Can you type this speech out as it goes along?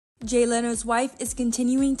Jay Leno's wife is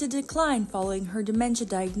continuing to decline following her dementia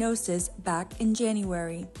diagnosis back in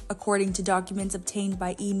January. According to documents obtained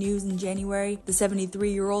by E! News in January, the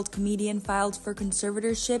 73-year-old comedian filed for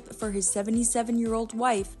conservatorship for his 77-year-old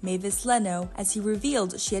wife, Mavis Leno, as he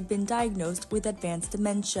revealed she had been diagnosed with advanced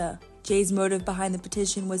dementia. Jay's motive behind the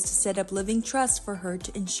petition was to set up living trust for her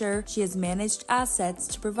to ensure she has managed assets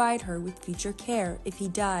to provide her with future care if he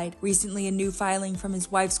died. Recently, a new filing from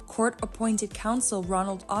his wife's court-appointed counsel,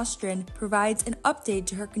 Ronald Ostrin, provides an update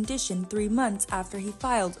to her condition 3 months after he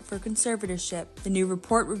filed for conservatorship. The new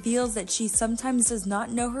report reveals that she sometimes does not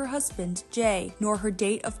know her husband, Jay, nor her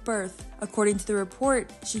date of birth. According to the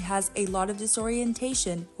report, she has a lot of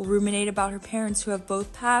disorientation, will ruminate about her parents who have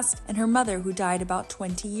both passed and her mother who died about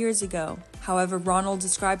 20 years ago. However, Ronald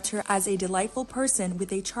described her as a delightful person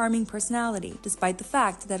with a charming personality, despite the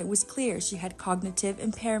fact that it was clear she had cognitive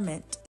impairment.